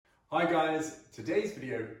Hi guys, today's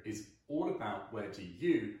video is all about where do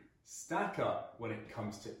you stack up when it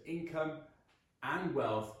comes to income and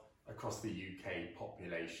wealth across the UK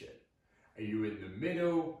population. Are you in the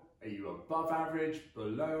middle? Are you above average,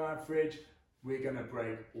 below average? We're going to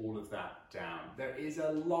break all of that down. There is a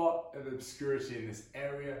lot of obscurity in this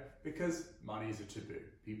area because money is a taboo.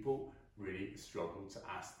 People really struggle to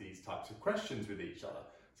ask these types of questions with each other.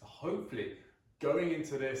 So hopefully going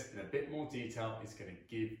into this in a bit more detail is going to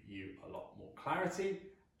give you a lot more clarity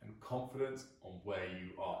and confidence on where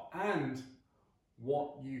you are and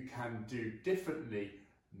what you can do differently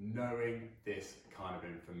knowing this kind of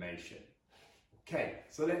information. Okay,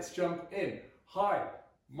 so let's jump in. Hi,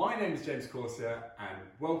 my name is James Corsair and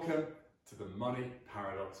welcome to the Money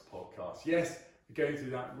Paradox podcast. Yes, we're going through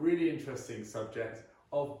that really interesting subject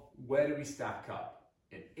of where do we stack up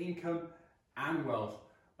in income and wealth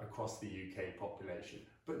across the UK population.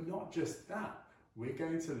 But not just that, we're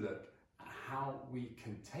going to look at how we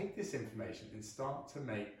can take this information and start to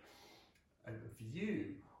make a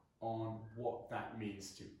view on what that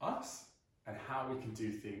means to us and how we can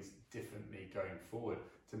do things differently going forward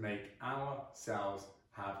to make ourselves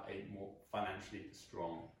have a more financially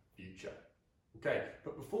strong future. Okay,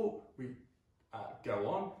 but before we go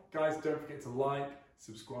on, guys, don't forget to like,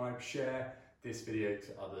 subscribe, share this video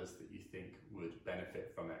to others that you think would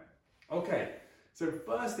benefit from it. Okay, so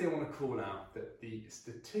firstly I want to call out that the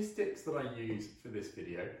statistics that I use for this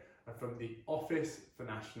video are from the Office for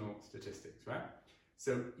National Statistics, right?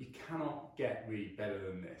 So you cannot get really better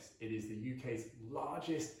than this. It is the UK's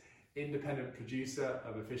largest independent producer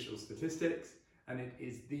of official statistics, and it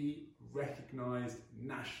is the recognised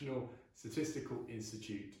National Statistical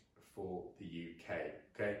Institute for the UK,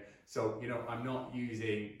 okay? So, you know, I'm not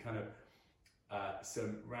using kind of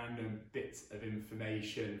some random bits of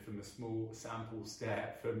information from a small sample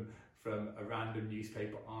set from a random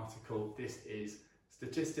newspaper article. This is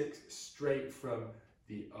statistics straight from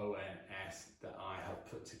the ONS that I have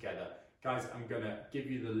put together. Guys, I'm going to give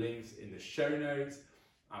you the links in the show notes.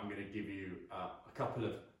 I'm going to give you a couple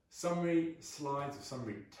of summary slides or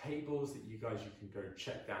summary tables that you can go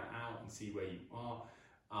check that out and see where you are.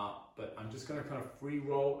 But I'm just going to kind of free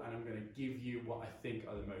roll and I'm going to give you what I think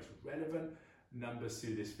are the most relevant numbers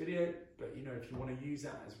through this video. But you know, if you want to use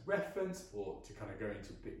that as reference or to kind of go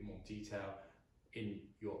into a bit more detail in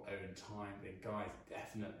your own time, then guys,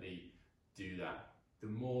 definitely do that. The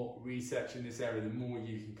more research in this area, the more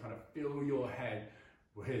you can kind of fill your head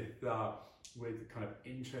with kind of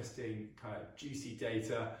interesting, kind of juicy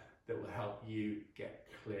data that will help you get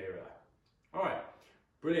clearer. All right,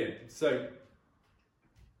 brilliant. So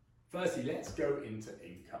firstly, let's go into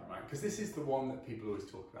income, right? Because this is the one that people always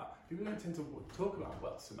talk about. People don't tend to talk about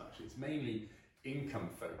wealth so much. It's mainly income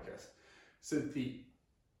focused. So the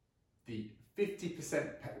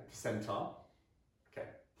 50% percentile, okay,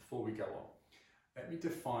 before we go on, let me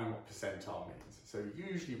define what percentile means. So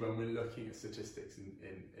usually when we're looking at statistics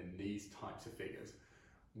in these types of figures,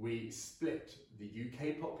 we split the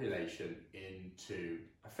UK population into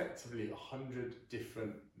effectively 100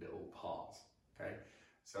 different little parts, okay?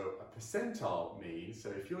 So a percentile means, so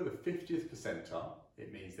if you're the 50th percentile,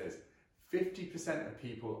 it means there's 50% of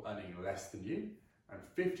people earning less than you and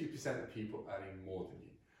 50% of people earning more than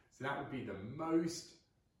you. So that would be the most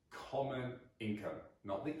common income,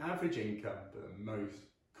 not the average income, but the most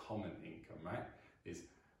common income, right? Is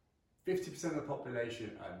 50% of the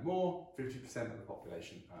population earn more, 50% of the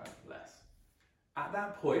population earn less. At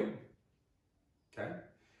that point, okay,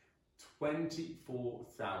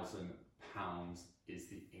 £24,000 is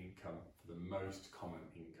the income for the most common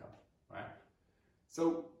income, right?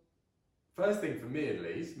 So first thing for me at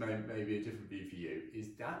least, maybe a different view for you,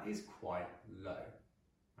 is that is quite low,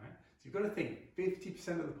 right? So you've got to think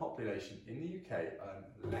 50% of the population in the UK earn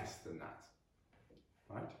less than that,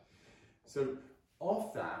 right? So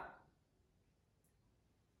of that,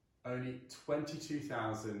 only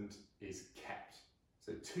 22,000 is kept.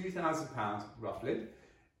 So £2,000 roughly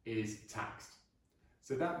is taxed.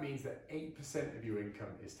 So that means that 8% of your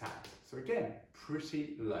income is taxed. So again,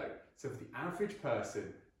 pretty low. So for the average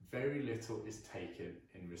person, very little is taken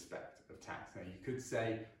in respect of tax. Now you could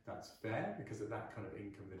say that's fair because of that kind of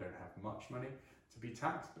income they don't have much money to be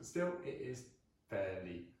taxed, but still it is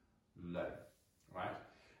fairly low, right?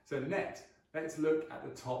 So next, let's look at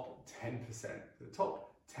the top 10%. The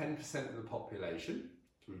top 10% of the population,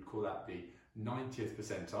 we would call that the 90th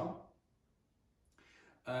percentile,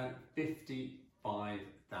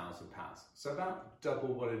 £55,000. So about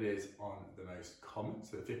double what it is on the most common,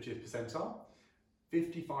 so the 50th percentile,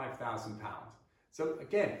 £55,000. So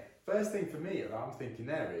again, first thing for me that I'm thinking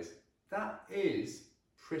there is, that is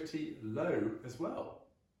pretty low as well.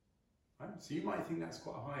 right? So you might think that's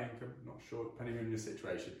quite a high income, not sure, depending on your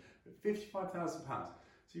situation, but £55,000.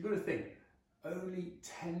 So you've got to think, only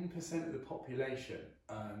 10% of the population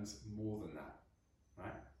earns more than that,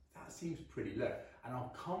 right? That seems pretty low. And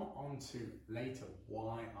I'll come on to later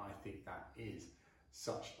why I think that is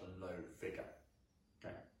such a low figure,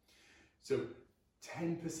 okay? So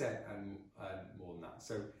 10% and more than that.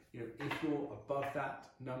 So, if you're above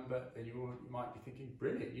that number, then you might be thinking,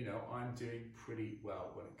 brilliant, I'm doing pretty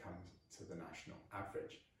well when it comes to the national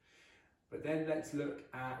average. But then let's look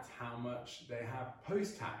at how much they have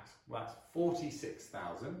post-tax. Well, that's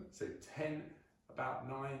 46,000, so about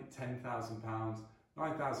 £10,000,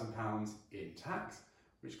 £9,000 in tax,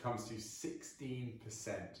 which comes to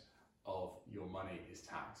 16% of your money is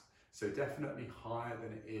taxed. So definitely higher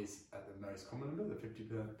than it is at the most common number, the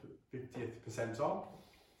 50th percentile.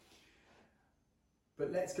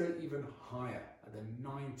 But let's go even higher at the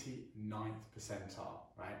 99th percentile,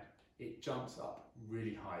 right? It jumps up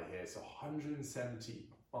really high here. So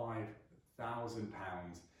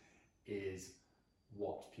 £175,000 is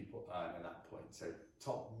what people earn at that point. So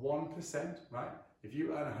top 1%, right? If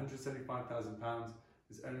you earn £175,000,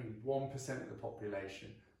 there's only 1% of the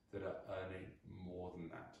population that are earning more than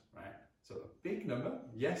that, right? So a big number,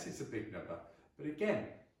 yes, it's a big number, but again,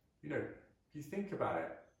 if you think about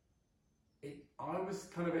it, I was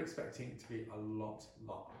kind of expecting it to be a lot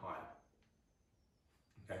higher,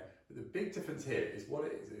 okay? But the big difference here is what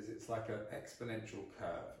it is it's like an exponential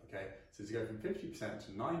curve, okay? So to go from 50%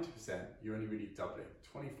 to 90%, you're only really doubling,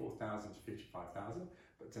 24,000 to 55,000,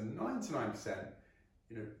 but to 99%,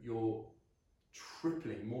 you're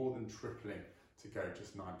tripling, more than tripling, to go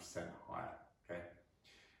just 9% higher, okay?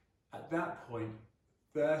 At that point,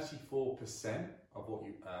 34% of what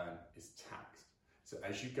you earn is taxed. So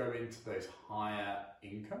as you go into those higher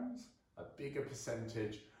incomes, a bigger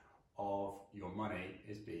percentage of your money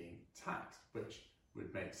is being taxed, which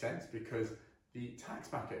would make sense because the tax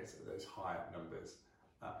brackets at those higher numbers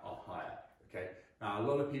are higher, okay? Now, a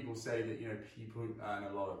lot of people say that, people who earn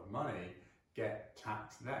a lot of money get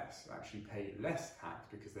taxed less, actually pay less tax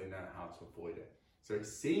because they know how to avoid it. So it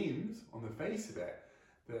seems on the face of it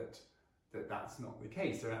that that's not the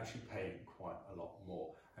case. They're actually paying quite a lot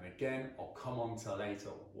more. And again, I'll come on to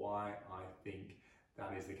later why I think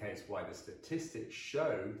that is the case, why the statistics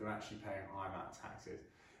show they're actually paying a high amount of taxes,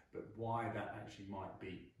 but why that actually might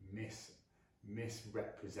be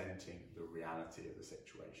misrepresenting the reality of the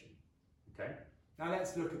situation, okay? Now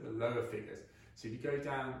let's look at the lower figures. So if you go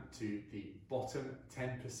down to the bottom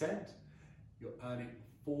 10%, you're earning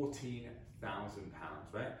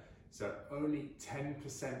 £14,000, right? So only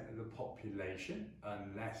 10% of the population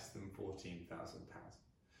earn less than £14,000.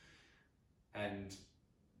 And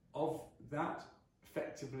of that,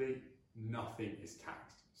 effectively, nothing is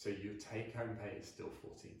taxed. So your take-home pay is still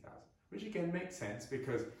 £14,000, which again makes sense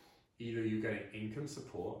because either you're getting income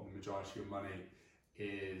support and the majority of your money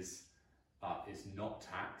is not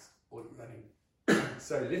taxed, or you're earning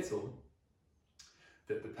so little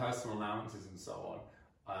that the personal allowances and so on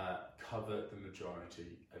cover the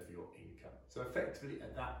majority of your income. So effectively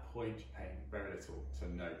at that point you're paying very little to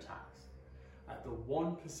no tax. At the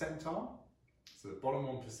 1 percentile, so the bottom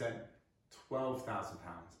 1%,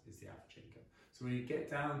 £12,000 is the average income. So when you get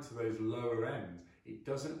down to those lower ends, it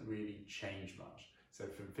doesn't really change much. So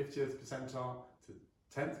from 50th percentile to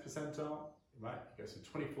 10th percentile, right, it goes from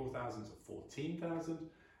 24,000 to 14,000,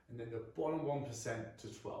 and then the bottom 1% to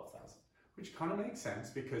 12,000, which kind of makes sense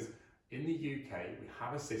because in the UK we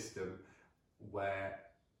have a system where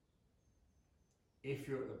if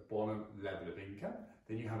you're at the bottom level of income,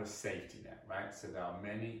 then you have a safety net, right? So there are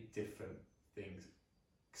many different things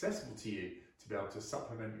accessible to you to be able to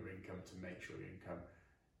supplement your income to make sure your income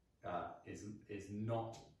is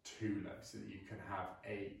not too low, so that you can have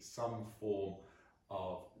some form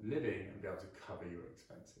of living and be able to cover your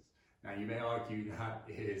expenses. Now you may argue that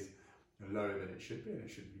is lower than it should be, and it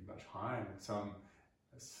should be much higher. And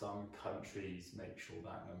some countries make sure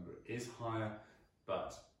that number is higher,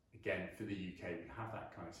 but again, for the UK, we have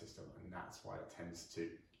that kind of system, and that's why it tends to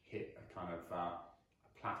hit a kind of a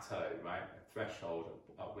plateau, right? A threshold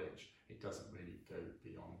at which it doesn't really go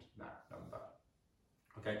beyond that number.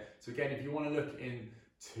 Okay, so again, if you want to look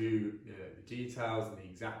into the details and the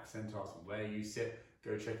exact percentiles and where you sit,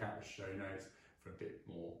 go check out the show notes for a bit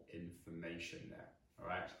more information there. All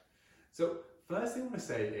right. So first thing I want to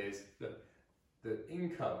say is that the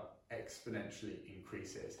income exponentially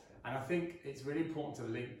increases, and I think it's really important to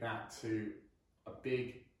link that to a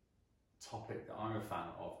big topic that I'm a fan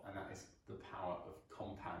of, and that is the power of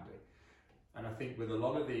compounding. And I think with a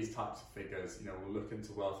lot of these types of figures, we'll look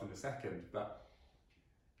into wealth in a second, but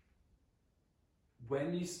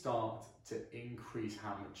when you start to increase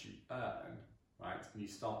how much you earn, right, and you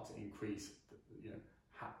start to increase,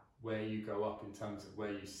 where you go up in terms of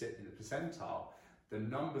where you sit in the percentile, the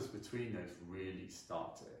numbers between those really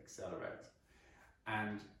start to accelerate.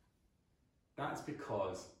 And that's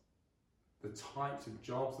because the types of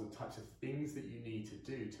jobs, the types of things that you need to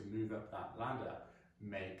do to move up that ladder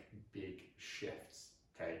make big shifts,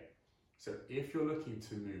 okay? So if you're looking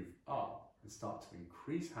to move up and start to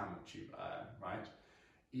increase how much you earn, right,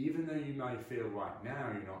 even though you may feel right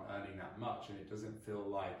now you're not earning that much and it doesn't feel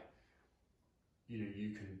like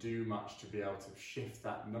you can do much to be able to shift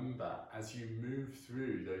that number, as you move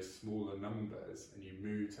through those smaller numbers and you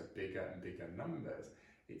move to bigger and bigger numbers,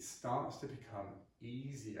 it starts to become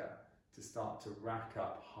easier to start to rack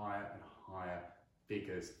up higher and higher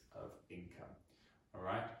figures of income, all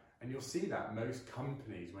right? And you'll see that most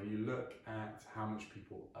companies, when you look at how much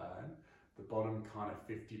people earn, the bottom kind of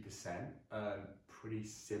 50% earn pretty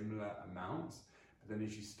similar amounts. But then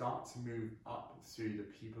as you start to move up through the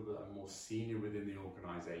people that are more senior within the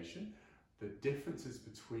organization, the differences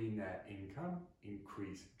between their income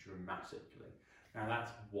increase dramatically. Now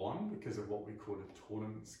that's one, because of what we call a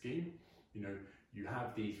tournament scheme. You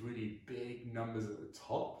have these really big numbers at the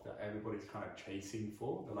top that everybody's kind of chasing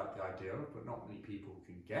for. They're like the ideal, but not many people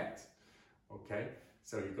can get, okay?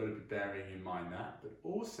 So you've got to be bearing in mind that. But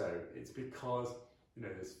also it's because,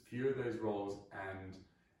 there's fewer of those roles and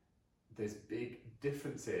there's big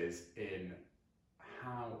differences in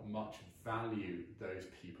how much value those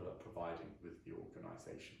people are providing with the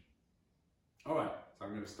organization. All right, so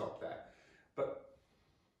I'm going to stop there. But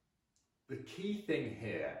the key thing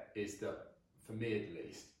here is that, for me at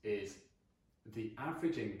least, is the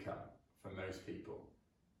average income for most people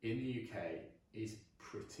in the UK is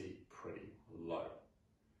pretty low.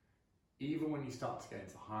 Even when you start to get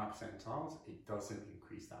into higher percentiles, it doesn't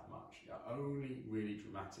increase that much. It only really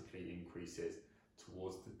dramatically increases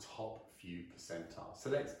towards the top few percentiles. So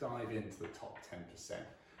let's dive into the top 10%.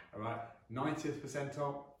 All right, 90th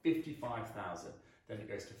percentile, 55,000. Then it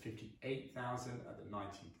goes to 58,000 at the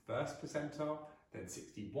 91st percentile, then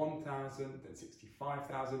 61,000, then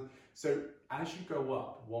 65,000. So as you go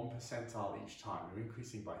up 1 percentile each time, you're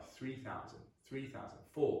increasing by 3,000, 3,000,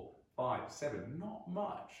 4, 5, 7, not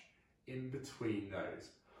much in between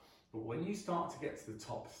those. But when you start to get to the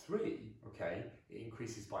top 3, okay, it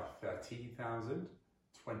increases by 13,000,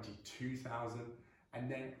 22,000, and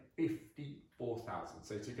then 54,000.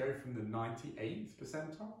 So to go from the 98th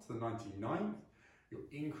percentile to the 99th, you're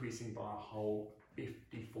increasing by a whole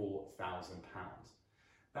 £54,000.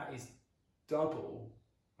 That is double,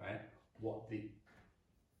 right, what the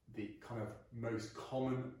kind of most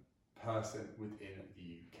common person within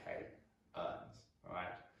the UK earns, all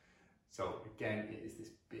right? So again, it is this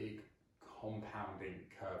big compounding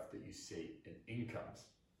curve that you see in incomes.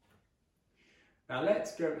 Now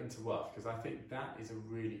let's go into wealth, because I think that is a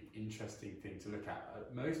really interesting thing to look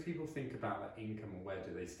at. Most people think about that income and where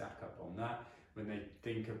do they stack up on that. When they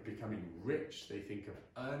think of becoming rich, they think of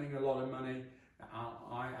earning a lot of money. Now,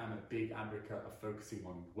 I am a big advocate of focusing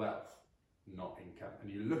on wealth, not income.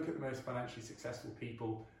 And you look at the most financially successful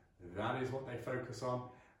people, that is what they focus on.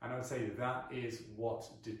 And I would say that is what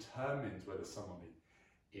determines whether someone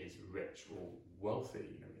is rich or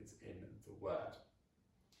wealthy, it's in the word.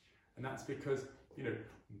 And that's because,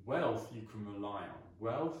 wealth you can rely on.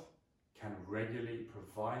 Wealth can regularly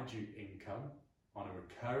provide you income on a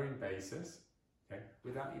recurring basis, okay,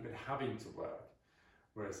 without even having to work.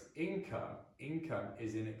 Whereas income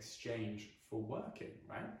is in exchange for working,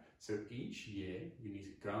 right? So each year you need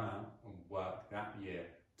to go out and work that year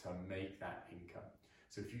to make that income.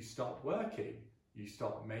 So if you stop working, you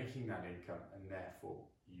stop making that income, and therefore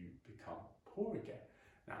you become poor again.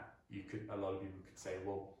 Now, a lot of people could say,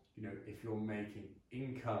 well, if you're making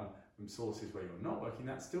income from sources where you're not working,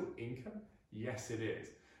 that's still income. Yes, it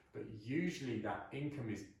is. But usually that income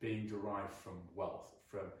is being derived from wealth,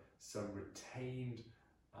 from some retained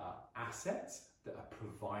assets that are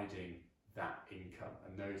providing that income.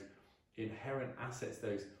 And those inherent assets,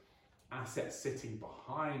 those assets sitting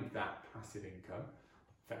behind that passive income,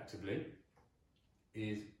 effectively,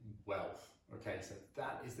 is wealth. Okay, so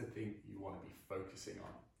that is the thing you want to be focusing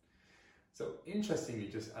on. So interestingly,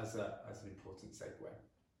 just as an important segue,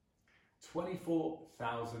 £24,000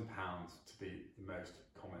 to be the most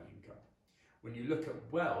common income. When you look at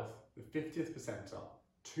wealth, the 50th percentile,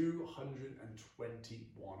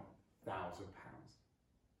 £221,000.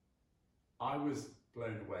 I was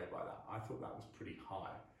blown away by that. I thought that was pretty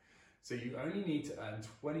high. So you only need to earn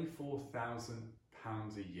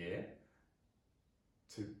 £24,000 a year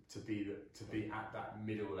to be at that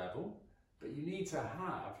middle level, but you need to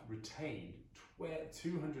have retained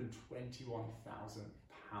 £221,000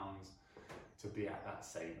 to be at that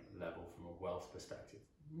same level from a wealth perspective.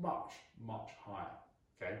 Much, much higher,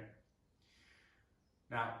 okay?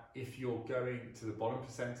 Now, if you're going to the bottom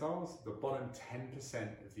percentiles, the bottom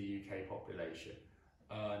 10% of the UK population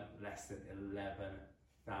earn less than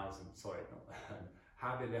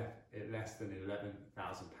have less than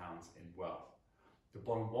 £11,000 in wealth. The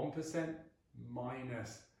bottom 1%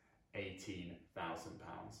 minus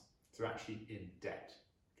 £18,000. So actually in debt,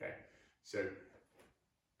 okay? So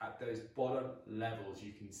at those bottom levels,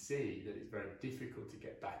 you can see that it's very difficult to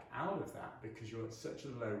get back out of that because you're at such a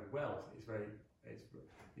low wealth.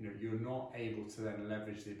 You're not able to then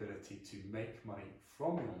leverage the ability to make money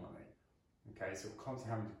from your money. Okay, so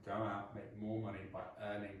constantly having to go out, make more money by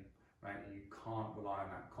earning, right? And you can't rely on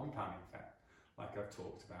that compounding effect, like I've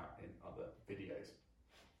talked about in other videos.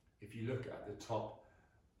 If you look at the top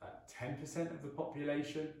 10% of the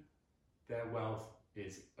population, their wealth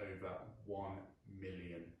is over £1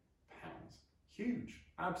 million. Huge,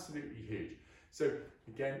 absolutely huge. So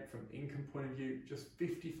again, from income point of view, just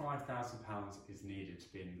 £55,000 is needed to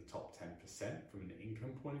be in the top 10% from an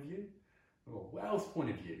income point of view. From a wealth point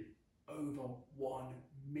of view, over 1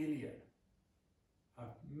 million. A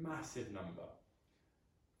massive number.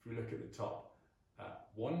 If we look at the top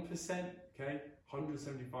 1%, okay,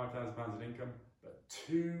 £175,000 in income, but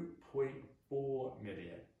 2.4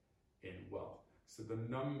 million in wealth. So the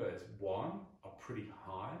numbers, one, are pretty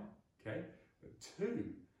high, okay, but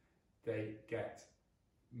two, they get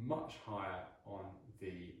much higher on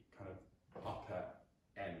the kind of upper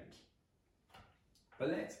end. But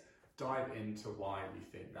let's dive into why we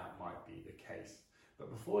think that might be the case. But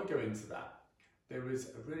before I go into that, there was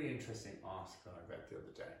a really interesting article I read the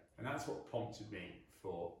other day, and that's what prompted me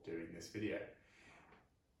for doing this video.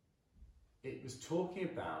 It was talking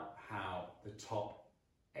about how the top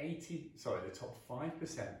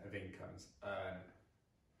 5% of incomes earn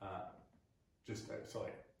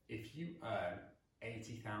if you earn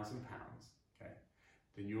 £80,000, okay,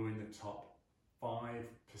 then you're in the top 5%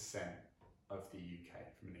 of the UK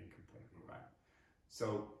from an income point of view, right?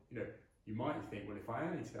 So, you might think, well, if I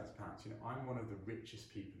earn £80,000, I'm one of the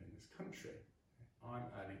richest people in this country. I'm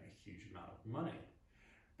earning a huge amount of money.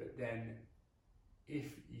 But then,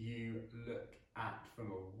 if you look at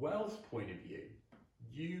from a wealth point of view,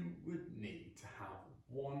 you would need to have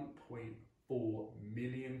 £1.4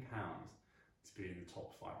 million to be in the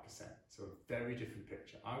top 5%. So a very different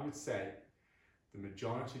picture. I would say the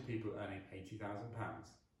majority of people earning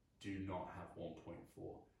 £80,000 do not have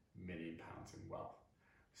 £1.4 million in wealth.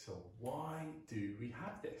 So why do we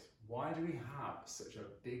have this? Why do we have such a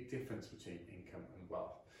big difference between income and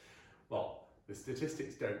wealth? Well, the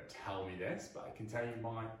statistics don't tell me this, but I can tell you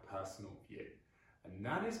my personal view. And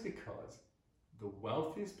that is because the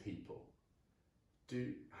wealthiest people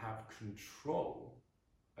do have control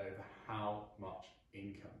over how much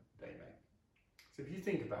income they make. So if you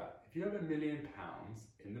think about it, if you have £1 million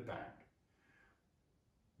in the bank,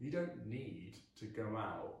 you don't need to go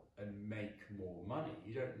out and make more money.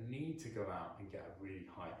 You don't need to go out and get a really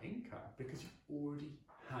high income because you already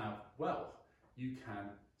have wealth. You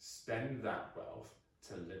can spend that wealth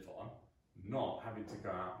to live on, not having to go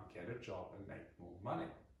out and get a job and make more money.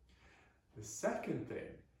 The second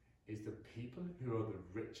thing is the people who are the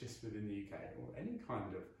richest within the UK or any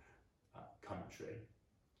kind of country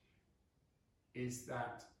is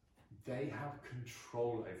that they have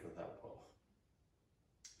control over their wealth.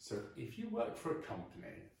 So if you work for a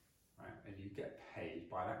company, right, and you get paid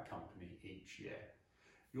by that company each year,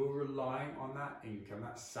 you're relying on that income,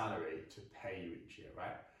 that salary to pay you each year,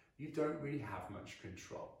 right? You don't really have much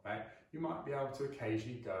control, right? You might be able to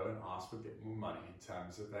occasionally go and ask for a bit more money in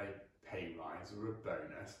terms of a pay rise or a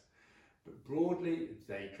bonus, but broadly,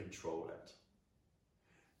 they control it.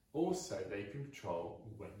 Also, they control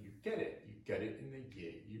when you get it. You get it in the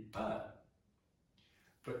year you earn.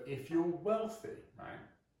 But if you're wealthy, right,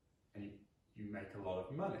 and you make a lot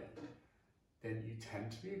of money, then you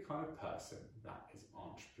tend to be a kind of person that is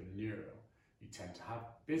entrepreneurial. You tend to have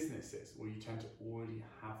businesses, or you tend to already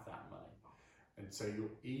have that money. And so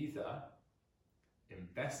you're either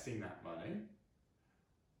investing that money,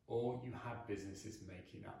 or you have businesses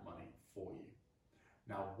making that money for you.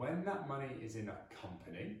 Now, when that money is in a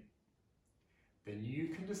company, then you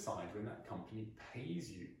can decide when that company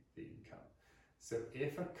pays you the income. So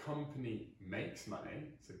if a company makes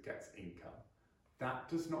money, so gets income, that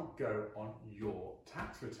does not go on your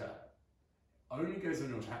tax return. It only goes on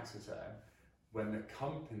your tax return when the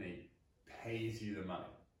company pays you the money.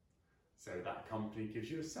 So that company gives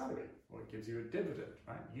you a salary or it gives you a dividend,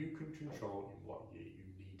 right? You can control in what year you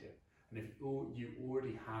need it. And if you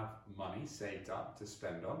already have money saved up to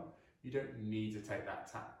spend on, you don't need to take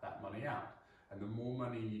that money out. And the more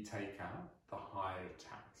money you take out, the higher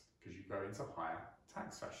tax, because you go into higher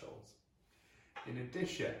tax thresholds. In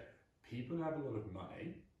addition, people who have a lot of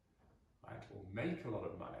money, right, or make a lot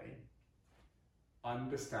of money,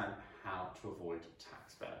 understand how to avoid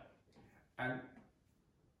tax better. And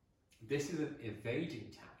this isn't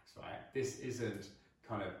evading tax, right? This isn't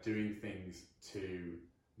kind of doing things to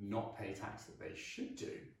not pay tax that they should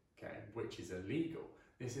do, okay, which is illegal.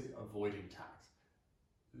 This is avoiding tax.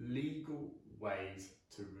 Legal ways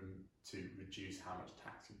to reduce how much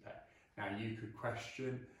tax you pay. Now, you could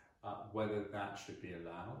question whether that should be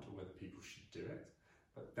allowed or whether people should do it,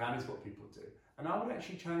 but that is what people do. And I would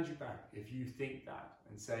actually challenge you back if you think that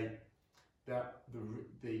and say that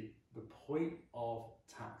the point of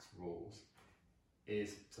tax rules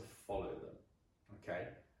is to follow them, okay?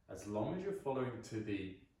 As long as you're following to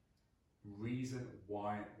the reason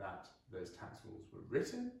why those tax rules were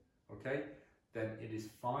written, okay, then it is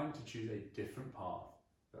fine to choose a different path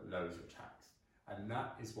that lowers your tax. And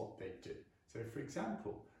that is what they do. So for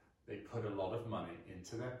example, they put a lot of money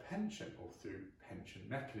into their pension or through pension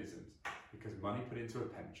mechanisms, because money put into a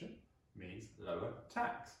pension means lower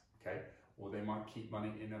tax, okay? Or they might keep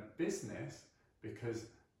money in a business because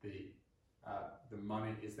the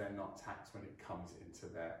money is then not taxed when it comes into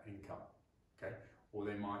their income, okay? Or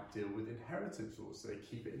they might deal with inheritance rules, so they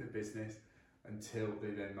keep it in the business until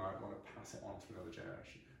they then might want to pass it on to another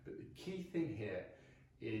generation. But the key thing here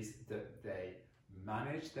is that they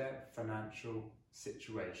manage their financial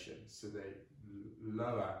situation so they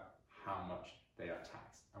lower how much they are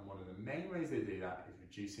taxed. And one of the main ways they do that is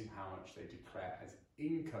reducing how much they declare as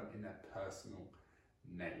income in their personal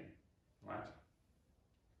name, right?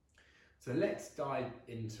 So let's dive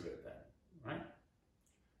into it then, right?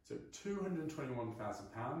 So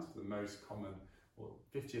 £221,000 for the most common or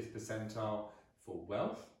 50th percentile for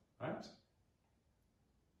wealth, right?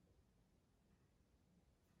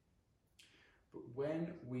 But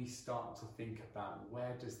when we start to think about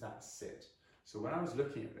where does that sit? So when I was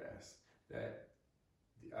looking at this,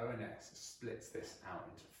 the ONS splits this out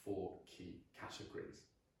into 4 key categories.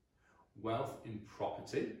 Wealth in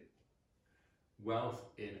property, wealth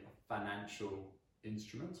in financial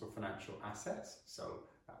instruments or financial assets, so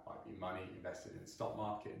that might be money invested in the stock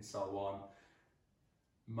market and so on.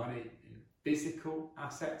 Money in physical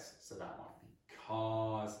assets, so that might be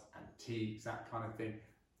cars, antiques, that kind of thing.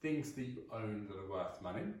 Things that you own that are worth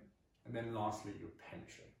money. And then lastly, your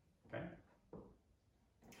pension, okay?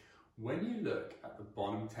 When you look at the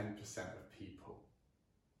bottom 10% of people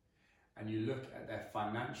and you look at their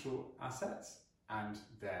financial assets and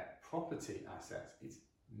their property assets, it's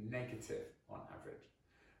negative on average.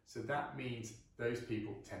 So that means those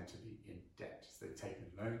people tend to be in debt. So they've taken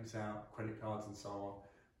loans out, credit cards and so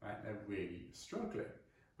on, right? They're really struggling.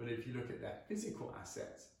 But if you look at their physical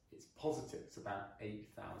assets, it's positive. It's about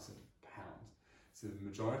 £8,000. So the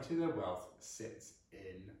majority of their wealth sits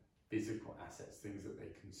in physical assets, things that they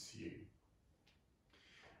consume.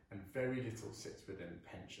 And very little sits within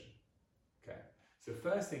pension. Okay. So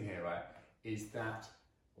first thing here, right, is that,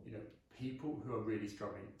 you know, people who are really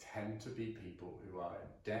struggling tend to be people who are in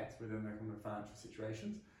debt within their common financial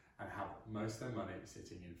situations and have most of their money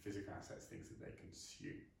sitting in physical assets, things that they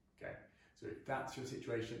consume. Okay. So if that's your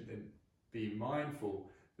situation, then be mindful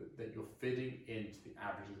that you're fitting into the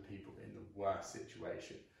average of the people in the worst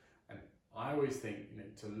situation. And I always think, you know,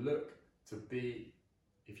 to look to be,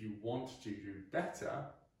 if you want to do better,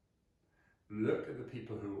 look at the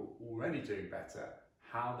people who are already doing better,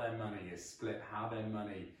 how their money is split, how their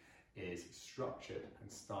money is structured,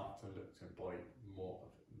 and start to look to embody more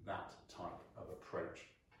of that type of approach.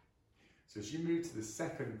 So as you move to the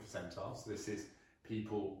second percentile, so this is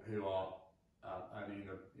people who are earning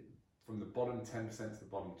from the bottom 10% to the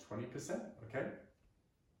bottom 20%, okay?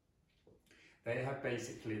 They have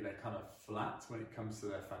basically, they're kind of flat when it comes to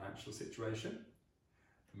their financial situation.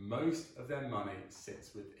 Most of their money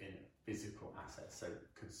sits within physical assets, so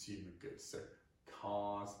consumer goods, so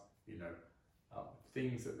cars, you know,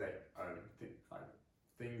 things that they own,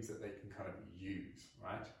 things that they can kind of use,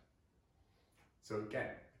 right? So again,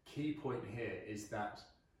 the key point here is that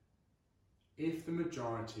if the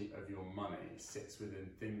majority of your money sits within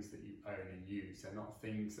things that you own and use, they're not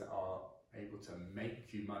things that are able to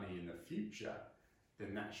make you money in the future,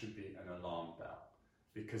 then that should be an alarm bell.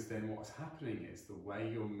 Because then what's happening is the way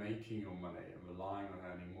you're making your money and relying on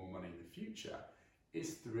earning more money in the future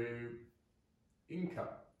is through income,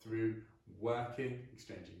 through working,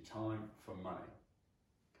 exchanging time for money.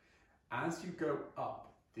 As you go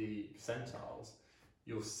up the percentiles,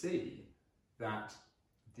 you'll see that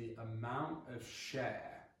the amount of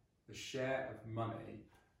the share of money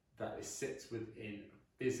that it sits within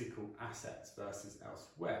physical assets versus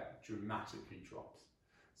elsewhere dramatically drops.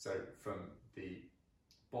 So from the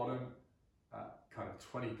bottom kind of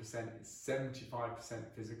 20% is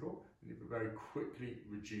 75% physical, and it very quickly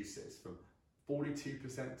reduces from 42%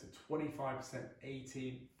 to 25%,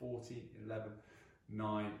 18, 14, 11,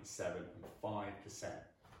 9, 7, and 5%.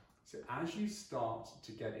 So as you start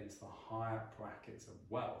to get into the higher brackets of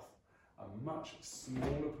wealth, a much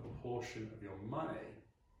smaller proportion of your money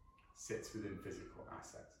sits within physical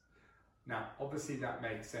assets. Now, obviously that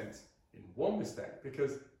makes sense in one respect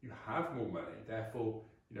because you have more money, therefore,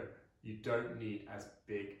 you don't need as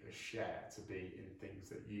big a share to be in things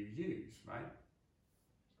that you use, right?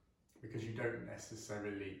 Because you don't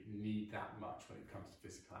necessarily need that much when it comes to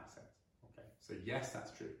physical assets. Okay, so yes,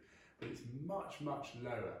 that's true, but it's much, much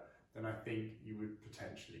lower than I think you would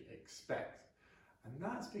potentially expect. And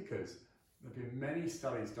that's because there have been many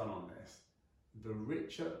studies done on this. The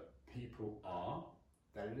richer people are,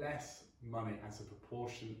 the less money as a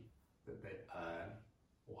proportion that they earn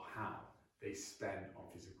or have, they spend on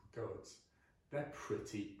physical goods. They're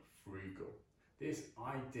pretty frugal. This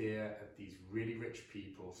idea of these really rich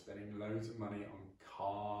people spending loads of money on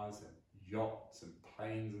cars and yachts and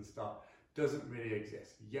planes and stuff doesn't really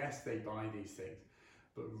exist. Yes, they buy these things,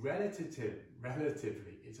 but relatively,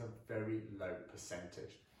 it's a very low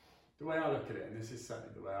percentage. The way I look at it, and this is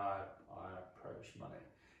certainly the way I approach money,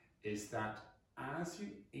 is that as you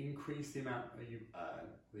increase the amount that you earn,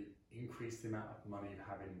 you increase the amount of money you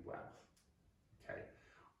have in wealth. Okay,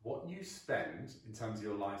 what you spend in terms of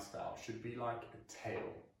your lifestyle should be like a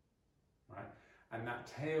tail, right? And that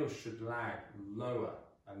tail should lag lower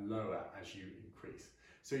and lower as you increase.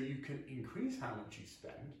 So you can increase how much you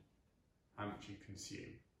spend, how much you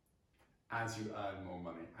consume, as you earn more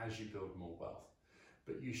money, as you build more wealth.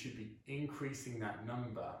 But you should be increasing that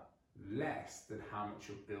number less than how much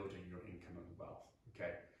you're building your income and wealth.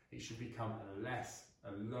 Okay, it should become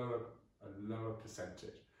a lower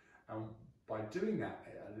percentage. And by doing that,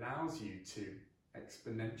 it allows you to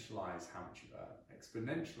exponentialize how much you earn,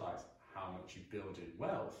 exponentialize how much you build in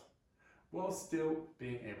wealth, while still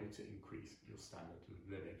being able to increase your standard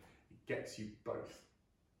of living. It gets you both.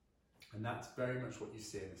 And that's very much what you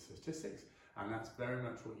see in the statistics, and that's very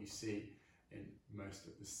much what you see in most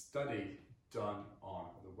of the studies done on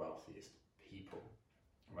the wealthiest people,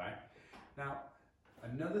 right? Now,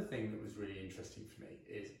 another thing that was really interesting for me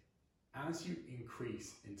is as you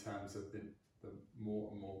increase in terms of the more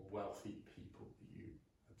and more wealthy people that you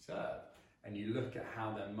observe, and you look at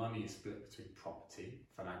how their money is split between property,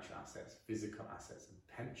 financial assets, physical assets,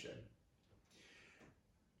 and pension,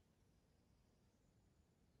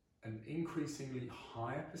 an increasingly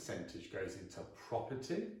higher percentage goes into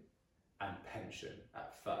property and pension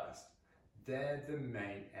at first. They're the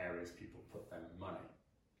main areas people put their money,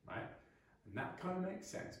 right? And that kind of makes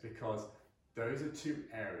sense because those are two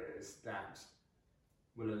areas that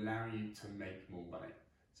will allow you to make more money.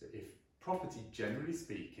 So if property, generally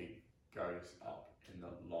speaking, goes up in the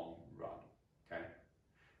long run, okay?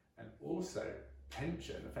 And also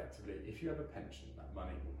pension, effectively, if you have a pension, that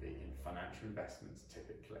money will be in financial investments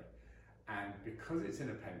typically. And because it's in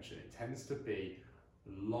a pension, it tends to be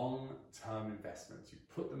long-term investments. You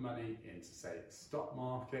put the money into, say, the stock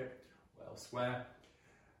market or elsewhere,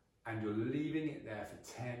 and you're leaving it there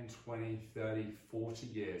for 10, 20, 30, 40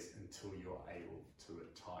 years until you're able to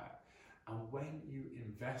retire. And when you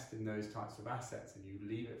invest in those types of assets and you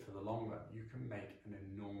leave it for the long run, you can make an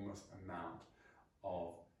enormous amount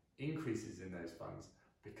of increases in those funds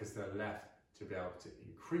because they're left to be able to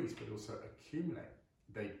increase but also accumulate.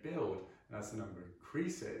 They build, and as the number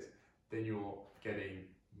increases, then you're getting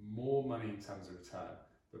more money in terms of return.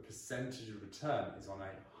 The percentage of return is on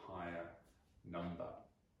a higher number.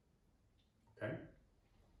 Okay?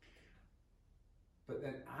 But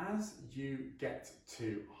then as you get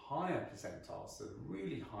to higher percentiles, so the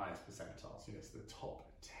really highest percentiles, so the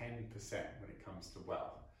top 10% when it comes to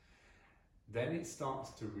wealth, then it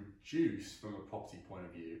starts to reduce from a property point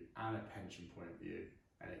of view and a pension point of view,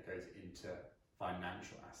 and it goes into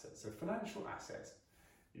financial assets. So financial assets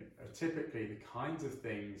are typically the kinds of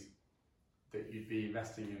things that you'd be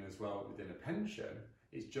investing in as well within a pension.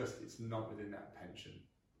 It's not within that pension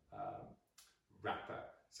wrapper.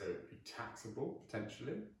 So it'd be taxable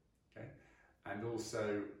potentially, okay? And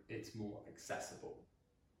also it's more accessible.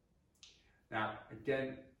 Now,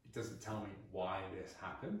 again, it doesn't tell me why this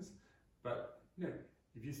happens, but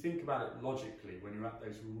if you think about it logically, when you're at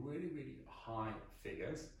those really, really high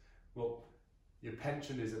figures, well, your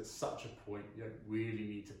pension is at such a point you don't really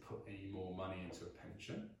need to put any more money into a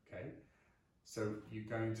pension, okay? So you're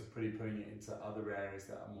going to putting it into other areas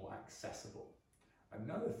that are more accessible.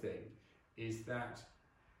 Another thing is that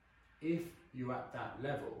if you're at that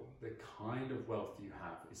level, the kind of wealth you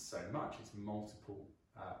have is so much, it's multiple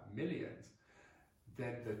millions,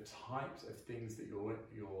 then the types of things that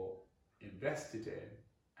you're invested in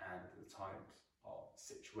and the types of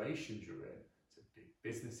situations you're in, so big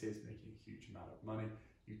businesses making a huge amount of money,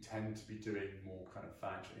 you tend to be doing more kind of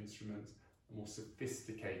financial instruments, more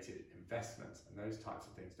sophisticated investments, and those types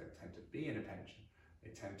of things don't tend to be in a pension, they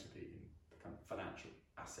tend to be in the kind of financial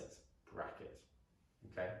assets bracket,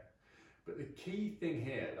 okay? But the key thing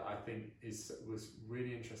here that I think was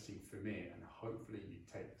really interesting for me, and hopefully you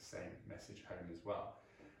take the same message home as well,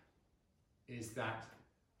 is that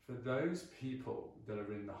for those people that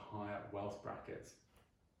are in the higher wealth brackets,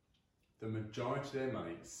 the majority of their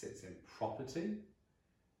money sits in property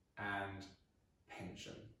and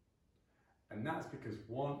pension. And that's because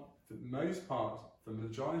for the most part, for the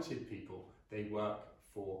majority of people, they work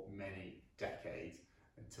for many decades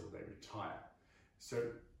until they retire. So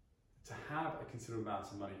to have a considerable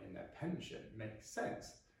amount of money in their pension makes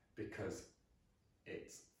sense because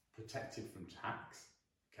it's protected from tax,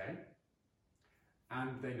 okay?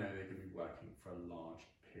 And they know they're going to be working for a large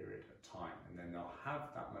period of time, and then they'll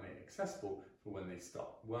have that money accessible for when they start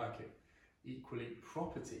working. Equally,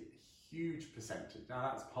 property, a huge percentage. Now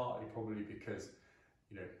that's partly probably because,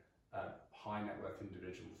 high net worth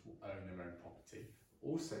individuals will own their own property.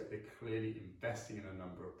 Also, they're clearly investing in a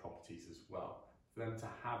number of properties as well. For them to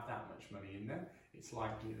have that much money in there, it's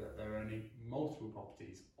likely that they're owning multiple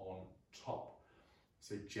properties on top.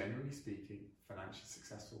 So generally speaking, financially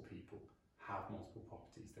successful people have multiple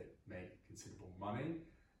properties. They make considerable money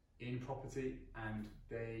in property, and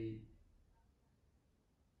they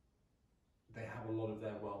have a lot of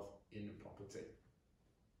their wealth in property.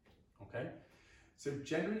 Okay? So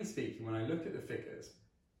generally speaking, when I look at the figures,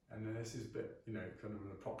 and this is a bit, kind of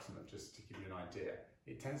an approximate just to give you an idea,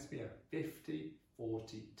 it tends to be a 50,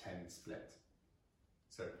 40, 10 split.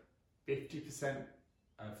 So 50%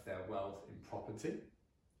 of their wealth in property,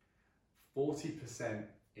 40%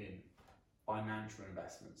 in financial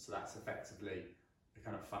investments. So that's effectively the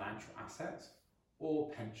kind of financial assets or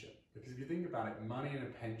pension. Because if you think about it, money in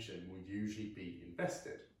a pension will usually be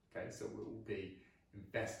invested. Okay, so it will be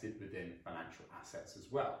invested within financial assets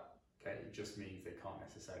as well. Okay, it just means they can't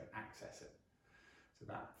necessarily access it. So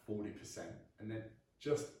that 40%, and then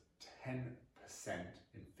just 10%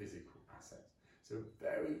 in physical assets. So a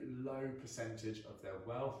very low percentage of their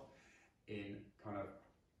wealth in kind of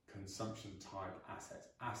consumption type assets,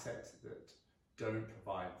 assets that don't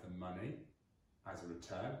provide the money as a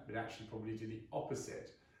return, but actually probably do the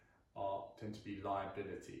opposite, tend to be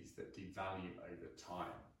liabilities that devalue over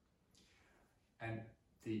time. And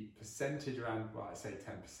the percentage around, well, I say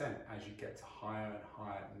 10%, as you get to higher and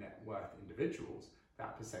higher net worth individuals,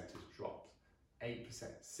 that percentage drops.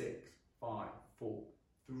 8%, 6, 5, 4,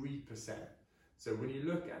 3%. So when you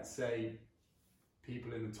look at, say,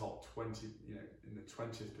 people in the top 20, in the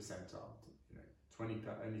 20th percentile, only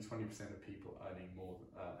 20% of people earning more,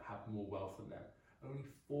 have more wealth than them. Only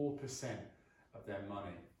 4% of their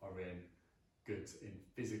money are in goods, in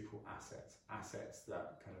physical assets, assets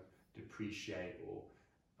that kind of depreciate or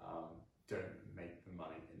don't make the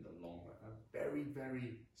money in the long run. A very,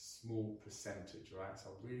 very small percentage, right? So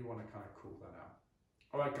I really want to kind of call that out.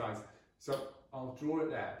 All right, guys, so I'll draw it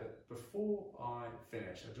there, but before I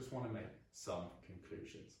finish, I just want to make some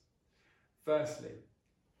conclusions. Firstly,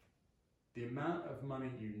 the amount of money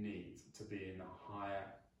you need to be in the higher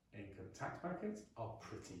income tax brackets are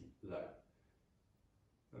pretty low.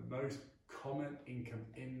 The most common income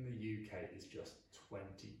in the UK is just £24,000.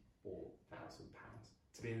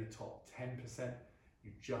 To be in the top 10%,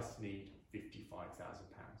 you just need £55,000.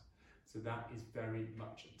 So that is very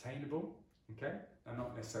much attainable, okay? And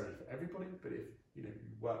not necessarily for everybody, but if you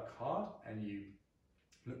work hard and you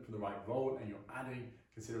look for the right role and you're adding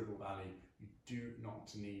considerable value, you do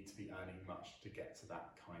not need to be earning much to get to that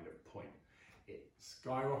kind of point. It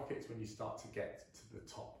skyrockets when you start to get to the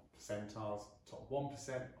top percentiles, top 1%,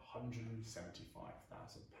 £175,000.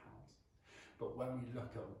 But when we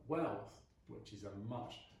look at wealth, which is a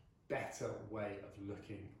much better way of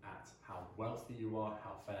looking at how wealthy you are,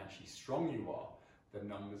 how financially strong you are, the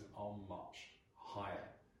numbers are much higher.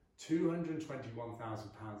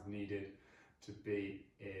 £221,000 needed to be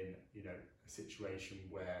in a situation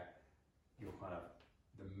where you're kind of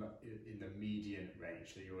in the median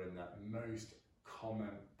range, so you're in that most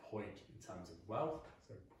common point in terms of wealth,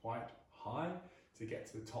 so quite high. To get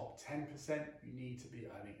to the top 10%, you need to be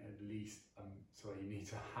earning at least, you need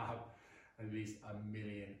to have at least £1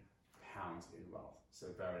 million in wealth, so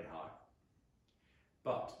very high.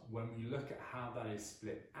 But when we look at how that is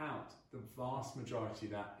split out, the vast majority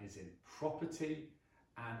of that is in property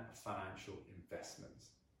and financial investments.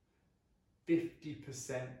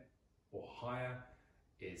 50% or higher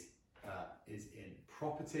is in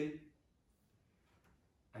property,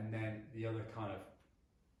 and then the other kind of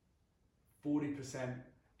 40%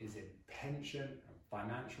 is in pension and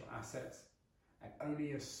financial assets, and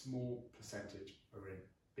only a small percentage are in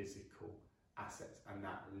physical assets. And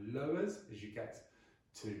that lowers as you get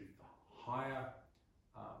to higher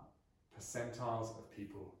percentiles of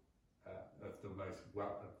people, of the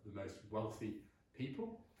most wealthy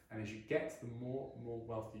people. And as you get to the more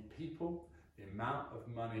wealthy people, the amount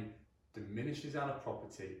of money diminishes out of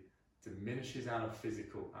property, diminishes out of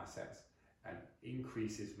physical assets, and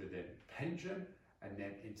increases within pension and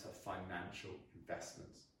then into financial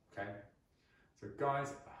investments. Okay? So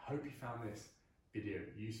guys, I hope you found this video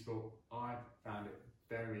useful. I found it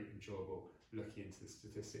very enjoyable looking into the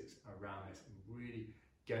statistics around this and really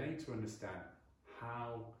getting to understand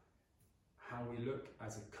how we look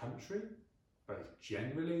as a country, both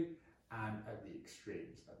generally and at the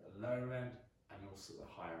extremes, at the lower end and also the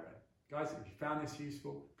higher end. Guys, if you found this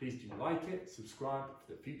useful, please do like it, subscribe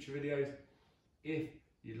for the future videos. If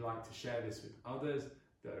you'd like to share this with others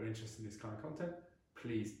that are interested in this kind of content,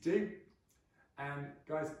 please do. And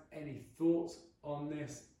guys, any thoughts on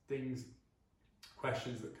this, things,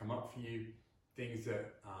 questions that come up for you, things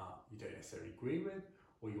that you don't necessarily agree with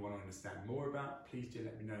or you want to understand more about, please do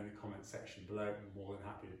let me know in the comment section below. I'm more than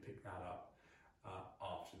happy to pick that up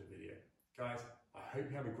after the video. Guys, I hope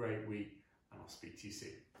you have a great week and I'll speak to you soon.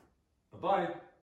 Bye-bye.